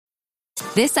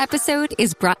This episode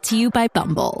is brought to you by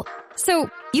Bumble. So,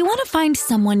 you want to find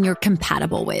someone you're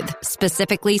compatible with,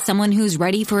 specifically someone who's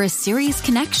ready for a serious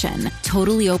connection,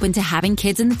 totally open to having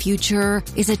kids in the future,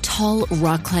 is a tall,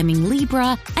 rock-climbing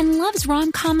Libra, and loves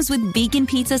rom-coms with vegan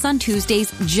pizzas on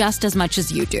Tuesdays just as much as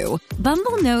you do.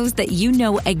 Bumble knows that you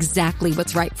know exactly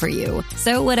what's right for you.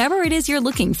 So whatever it is you're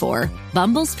looking for,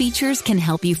 Bumble's features can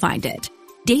help you find it.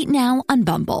 Date now on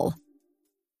Bumble.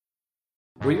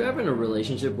 Were you ever in a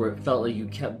relationship where it felt like you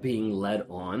kept being led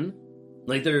on?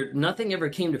 Like nothing ever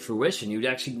came to fruition. You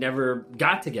actually never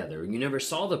got together. You never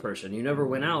saw the person. You never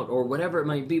went out or whatever it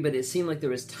might be. But it seemed like there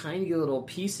was tiny little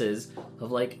pieces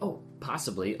of like, oh,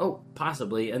 possibly.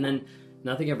 And then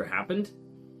nothing ever happened.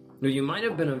 Or you might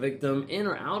have been a victim in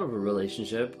or out of a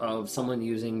relationship of someone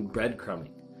using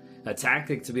breadcrumbing. A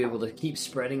tactic to be able to keep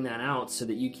spreading that out so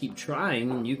that you keep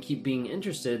trying and you keep being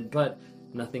interested, but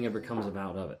nothing ever comes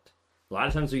about of it. A lot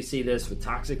of times we see this with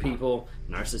toxic people,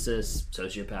 narcissists,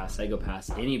 sociopaths,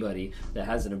 psychopaths, anybody that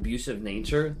has an abusive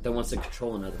nature that wants to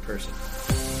control another person.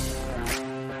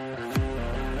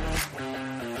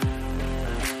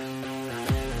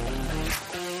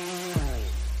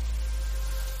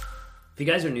 If you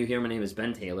guys are new here, my name is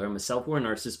Ben Taylor. I'm a self-aware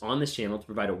narcissist on this channel to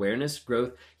provide awareness,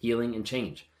 growth, healing, and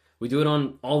change. We do it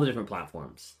on all the different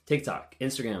platforms: TikTok,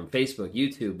 Instagram, Facebook,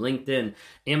 YouTube, LinkedIn,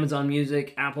 Amazon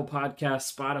Music, Apple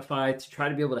Podcasts, Spotify, to try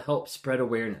to be able to help spread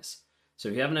awareness. So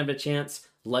if you haven't had a chance,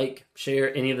 like,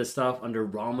 share any of the stuff under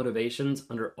Raw Motivations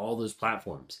under all those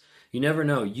platforms. You never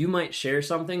know. You might share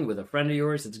something with a friend of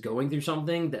yours that's going through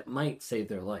something that might save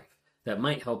their life, that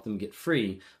might help them get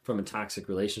free from a toxic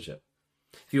relationship.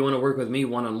 If you want to work with me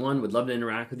one-on-one, would love to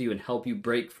interact with you and help you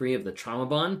break free of the trauma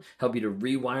bond, help you to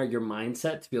rewire your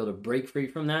mindset to be able to break free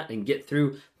from that and get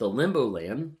through the limbo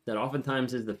land that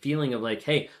oftentimes is the feeling of like,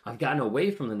 hey, I've gotten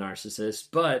away from the narcissist,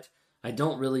 but I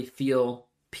don't really feel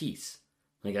peace.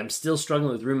 Like I'm still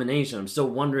struggling with rumination. I'm still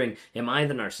wondering, am I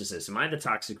the narcissist? Am I the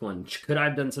toxic one? Could I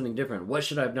have done something different? What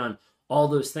should I have done? All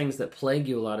those things that plague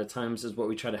you a lot of times is what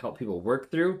we try to help people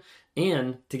work through,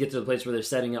 and to get to the place where they're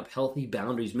setting up healthy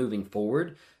boundaries moving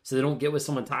forward so they don't get with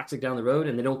someone toxic down the road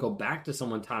and they don't go back to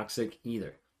someone toxic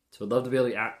either. So I'd love to be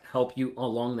able to help you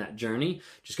along that journey.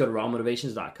 Just go to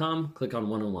rawmotivations.com, click on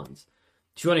one-on-ones.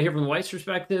 If you want to hear from the wife's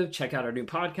perspective, check out our new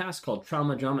podcast called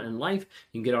Trauma, Drama, and Life.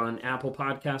 You can get on Apple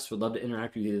Podcasts. We'd love to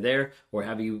interact with you either there or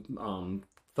have you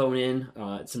phone in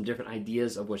some different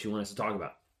ideas of what you want us to talk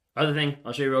about. Other thing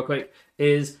I'll show you real quick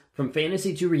is From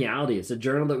Fantasy to Reality. It's a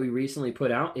journal that we recently put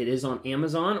out. It is on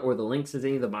Amazon, or the links is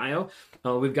in the bio.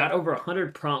 We've got over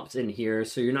 100 prompts in here,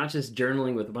 so you're not just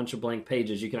journaling with a bunch of blank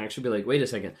pages. You can actually be like, wait a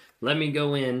second, let me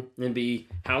go in and be,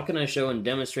 how can I show and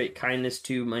demonstrate kindness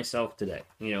to myself today?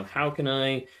 You know, how can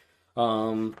I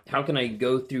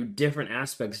go through different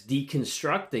aspects,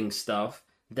 deconstructing stuff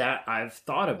that I've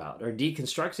thought about, or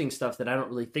deconstructing stuff that I don't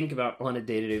really think about on a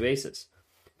day-to-day basis.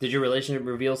 Did your relationship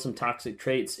reveal some toxic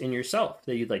traits in yourself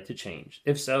that you'd like to change?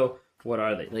 If so, what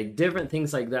are they? Like different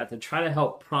things like that to try to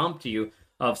help prompt you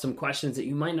of some questions that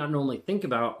you might not normally think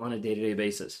about on a day-to-day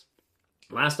basis.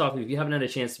 Last off, if you haven't had a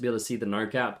chance to be able to see the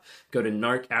NARC app, go to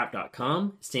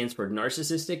narcapp.com. It stands for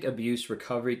Narcissistic Abuse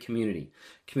Recovery Community.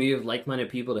 Community of like-minded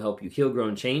people to help you heal, grow,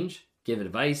 and change, give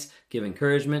advice, give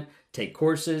encouragement, take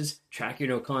courses, track your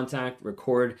no contact,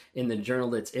 record in the journal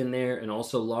that's in there, and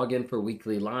also log in for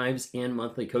weekly lives and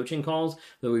monthly coaching calls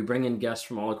where we bring in guests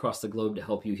from all across the globe to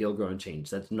help you heal, grow, and change.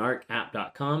 That's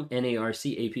narcapp.com,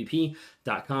 narcapp.com.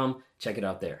 Check it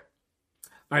out there.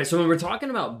 All right, so when we're talking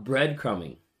about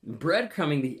breadcrumbing,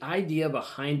 the idea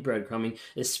behind breadcrumbing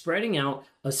is spreading out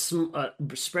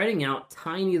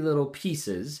tiny little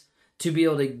pieces to be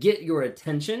able to get your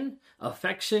attention,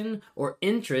 affection, or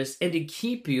interest, and to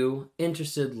keep you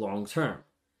interested long term.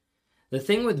 The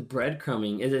thing with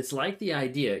breadcrumbing is it's like the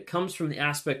idea, it comes from the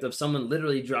aspect of someone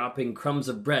literally dropping crumbs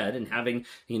of bread and having,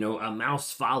 a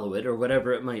mouse follow it or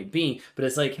whatever it might be. But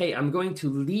it's like, hey, I'm going to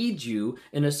lead you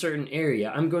in a certain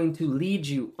area. I'm going to lead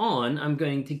you on. I'm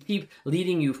going to keep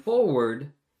leading you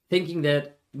forward, thinking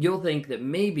that you'll think that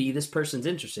maybe this person's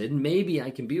interested. Maybe I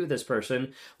can be with this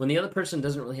person, when the other person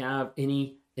doesn't really have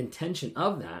any intention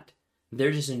of that.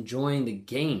 They're just enjoying the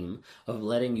game of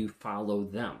letting you follow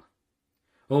them.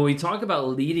 When we talk about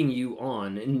leading you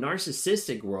on, in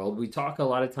narcissistic world, we talk a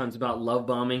lot of times about love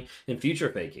bombing and future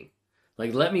faking.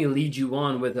 Like, let me lead you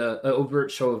on with an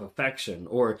overt show of affection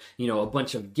or, a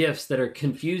bunch of gifts that are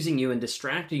confusing you and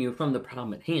distracting you from the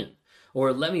problem at hand.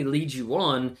 Or let me lead you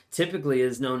on typically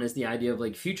is known as the idea of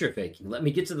like future faking. Let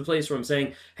me get to the place where I'm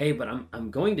saying, hey, but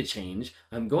I'm going to change.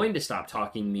 I'm going to stop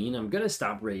talking mean. I'm going to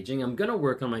stop raging. I'm going to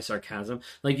work on my sarcasm.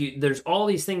 There's all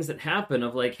these things that happen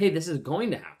of like, hey, this is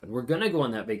going to happen. We're going to go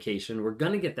on that vacation. We're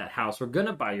going to get that house. We're going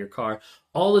to buy your car.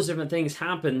 All those different things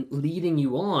happen leading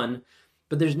you on,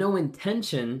 but there's no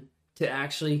intention to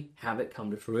actually have it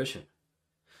come to fruition.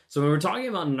 So when we're talking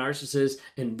about narcissists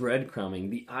and breadcrumbing,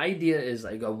 the idea is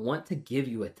like, I want to give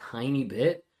you a tiny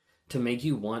bit to make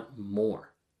you want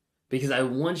more. Because I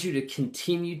want you to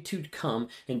continue to come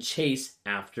and chase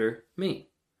after me.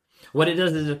 What it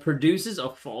does is it produces a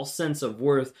false sense of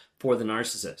worth for the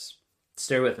narcissist.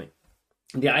 Stay with me.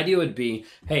 The idea would be,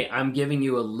 hey, I'm giving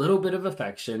you a little bit of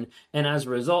affection, and as a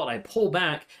result, I pull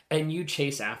back and you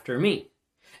chase after me.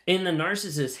 In the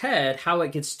narcissist's head, how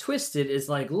it gets twisted is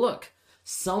like, look,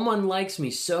 someone likes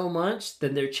me so much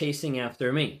that they're chasing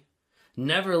after me.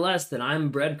 Nevertheless, that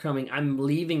I'm breadcrumbing, I'm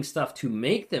leaving stuff to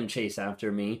make them chase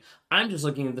after me. I'm just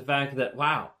looking at the fact that,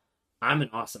 wow, I'm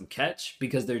an awesome catch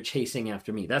because they're chasing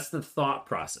after me. That's the thought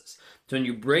process. So when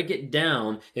you break it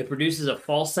down, it produces a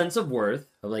false sense of worth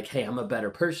of like, hey, I'm a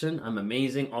better person, I'm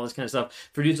amazing, all this kind of stuff.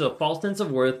 It produces a false sense of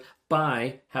worth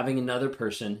by having another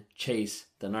person chase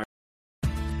the narcissist.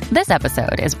 This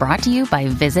episode is brought to you by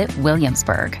Visit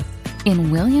Williamsburg.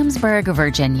 In Williamsburg,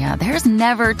 Virginia, there's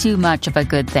never too much of a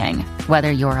good thing.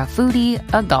 Whether you're a foodie,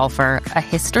 a golfer, a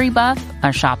history buff, a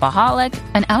shopaholic,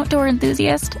 an outdoor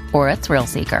enthusiast, or a thrill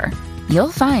seeker,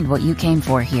 you'll find what you came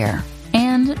for here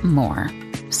and more.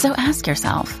 So ask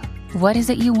yourself, what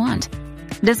is it you want?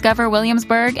 Discover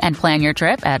Williamsburg and plan your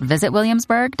trip at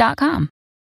visitwilliamsburg.com.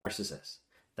 Narcissist.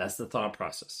 That's the thought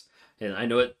process. And I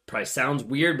know it probably sounds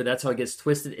weird, but that's how it gets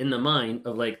twisted in the mind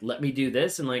of like, let me do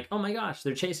this. And like, oh my gosh,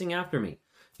 they're chasing after me.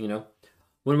 You know,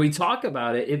 when we talk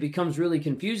about it, it becomes really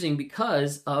confusing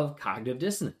because of cognitive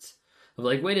dissonance. Of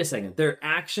like, wait a second, their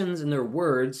actions and their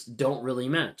words don't really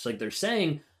match. Like they're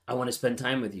saying, I want to spend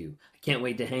time with you. I can't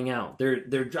wait to hang out.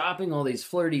 They're dropping all these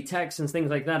flirty texts and things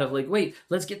like that of like, wait,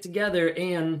 let's get together,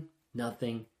 and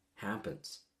nothing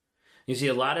happens. You see,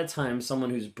 a lot of times someone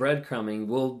who's breadcrumbing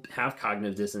will have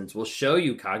cognitive dissonance, will show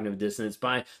you cognitive dissonance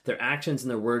by their actions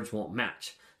and their words won't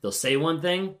match. They'll say one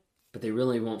thing, but they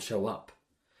really won't show up.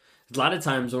 A lot of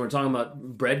times when we're talking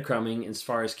about breadcrumbing as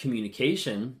far as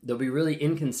communication, they'll be really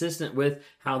inconsistent with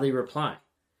how they reply,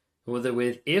 with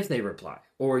if they reply.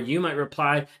 Or you might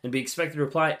reply and be expected to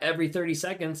reply every 30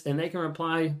 seconds, and they can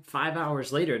reply 5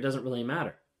 hours later. It doesn't really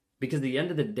matter. Because at the end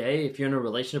of the day, if you're in a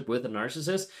relationship with a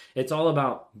narcissist, it's all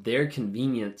about their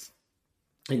convenience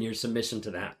and your submission to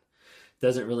that. It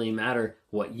doesn't really matter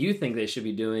what you think they should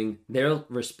be doing. They'll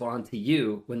respond to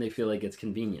you when they feel like it's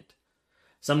convenient.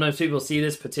 Sometimes people see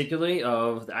this particularly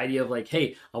of the idea of like,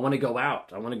 hey, I want to go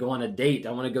out. I want to go on a date.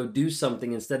 I want to go do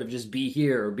something instead of just be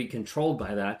here or be controlled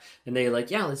by that. And they're like,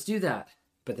 yeah, let's do that.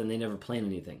 But then they never plan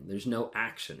anything. There's no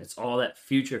action. It's all that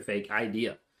future fake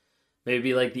idea.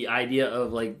 Maybe like the idea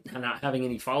of like not having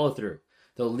any follow through.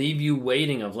 They'll leave you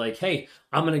waiting of like, hey,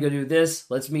 I'm going to go do this.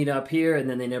 Let's meet up here. And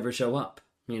then they never show up.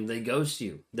 I mean, they ghost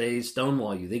you. They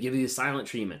stonewall you. They give you the silent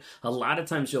treatment. A lot of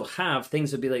times you'll have things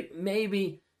that be like,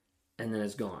 maybe, and then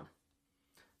it's gone.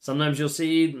 Sometimes you'll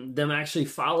see them actually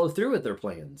follow through with their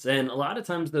plans. And a lot of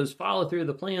times those follow through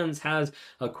the plans has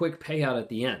a quick payout at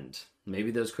the end.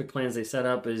 Maybe those quick plans they set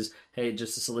up is, hey,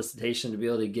 just a solicitation to be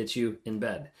able to get you in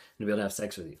bed and to be able to have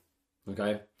sex with you.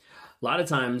 Okay? A lot of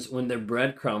times when they're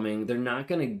breadcrumbing, they're not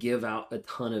going to give out a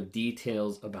ton of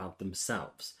details about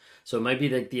themselves. So it might be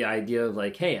like the idea of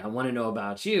like, hey, I want to know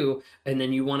about you. And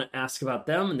then you want to ask about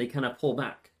them and they kind of pull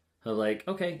back. They're like,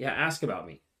 okay, yeah, ask about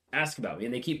me. Ask about me.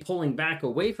 And they keep pulling back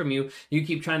away from you. You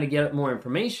keep trying to get more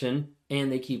information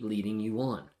and they keep leading you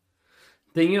on.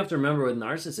 The thing you have to remember with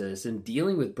narcissists and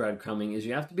dealing with breadcrumbing is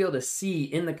you have to be able to see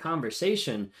in the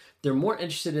conversation, they're more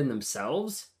interested in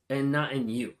themselves and not in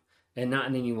you. And not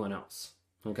in anyone else,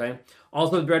 okay?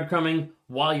 Also with breadcrumbing,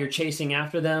 while you're chasing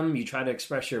after them, you try to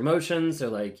express your emotions. They're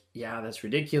like, yeah, that's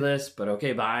ridiculous, but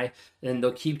okay, bye. And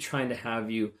they'll keep trying to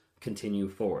have you continue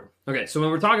forward. Okay, so when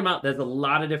we're talking about, there's a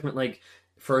lot of different, like,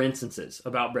 for instances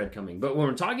about breadcrumbing. But when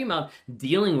we're talking about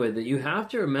dealing with it, you have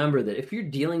to remember that if you're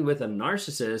dealing with a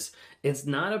narcissist, it's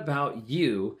not about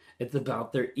you, it's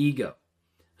about their ego.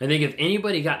 I think if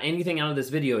anybody got anything out of this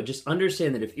video, just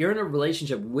understand that if you're in a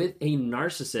relationship with a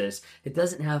narcissist, it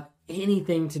doesn't have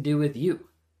anything to do with you.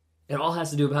 It all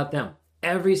has to do about them.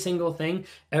 Every single thing,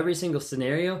 every single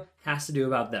scenario has to do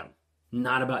about them,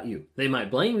 not about you. They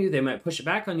might blame you, they might push it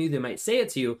back on you, they might say it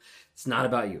to you. It's not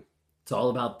about you. It's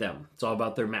all about them. It's all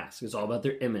about their mask. It's all about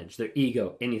their image, their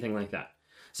ego, anything like that.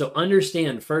 So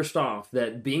understand first off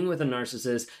that being with a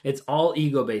narcissist, it's all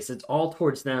ego-based. It's all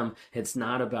towards them. It's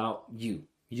not about you.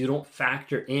 You don't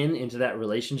factor into that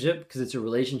relationship because it's a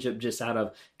relationship just out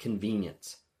of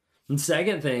convenience. And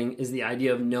second thing is the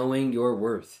idea of knowing your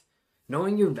worth,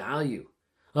 knowing your value.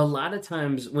 A lot of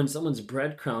times when someone's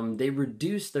breadcrumb, they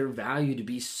reduce their value to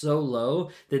be so low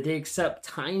that they accept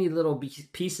tiny little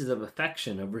pieces of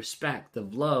affection, of respect,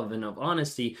 of love, and of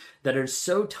honesty that are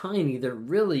so tiny they're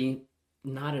really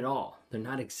not at all. They're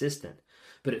not existent.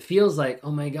 But it feels like,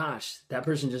 oh my gosh, that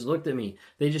person just looked at me.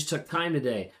 They just took time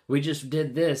today. We just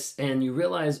did this. And you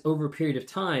realize over a period of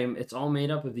time, it's all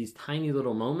made up of these tiny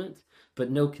little moments,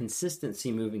 but no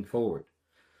consistency moving forward.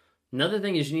 Another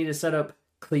thing is you need to set up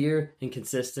clear and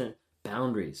consistent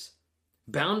boundaries.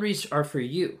 Boundaries are for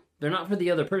you. They're not for the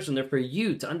other person. They're for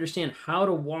you to understand how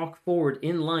to walk forward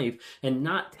in life and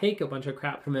not take a bunch of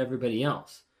crap from everybody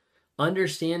else.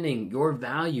 Understanding your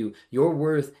value, your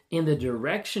worth, and the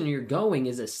direction you're going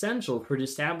is essential for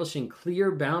establishing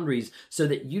clear boundaries so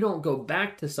that you don't go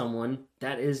back to someone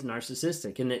that is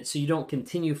narcissistic and that so you don't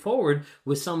continue forward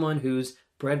with someone who's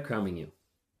breadcrumbing you.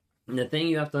 And the thing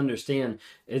you have to understand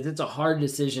is it's a hard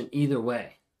decision either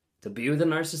way, to be with a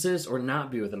narcissist or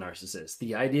not be with a narcissist.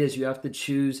 The idea is you have to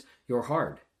choose your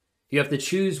heart. You have to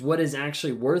choose what is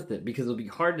actually worth it because it'll be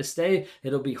hard to stay,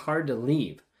 it'll be hard to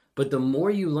leave. But the more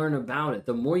you learn about it,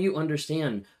 the more you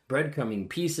understand breadcrumbing,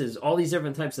 pieces, all these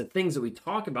different types of things that we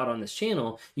talk about on this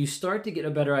channel, you start to get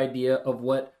a better idea of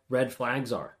what red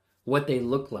flags are, what they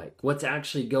look like, what's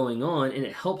actually going on, and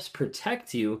it helps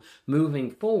protect you moving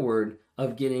forward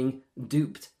of getting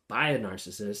duped by a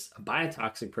narcissist, by a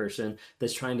toxic person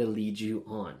that's trying to lead you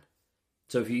on.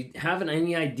 So if you have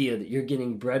any idea that you're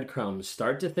getting breadcrumbs,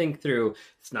 start to think through,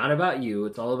 it's not about you,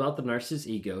 it's all about the narcissist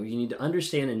ego. You need to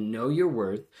understand and know your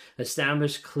worth,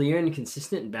 establish clear and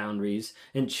consistent boundaries,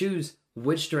 and choose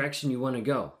which direction you want to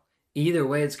go. Either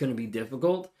way, it's going to be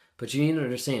difficult, but you need to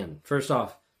understand, first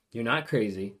off, you're not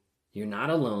crazy, you're not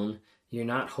alone, you're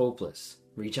not hopeless.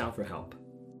 Reach out for help.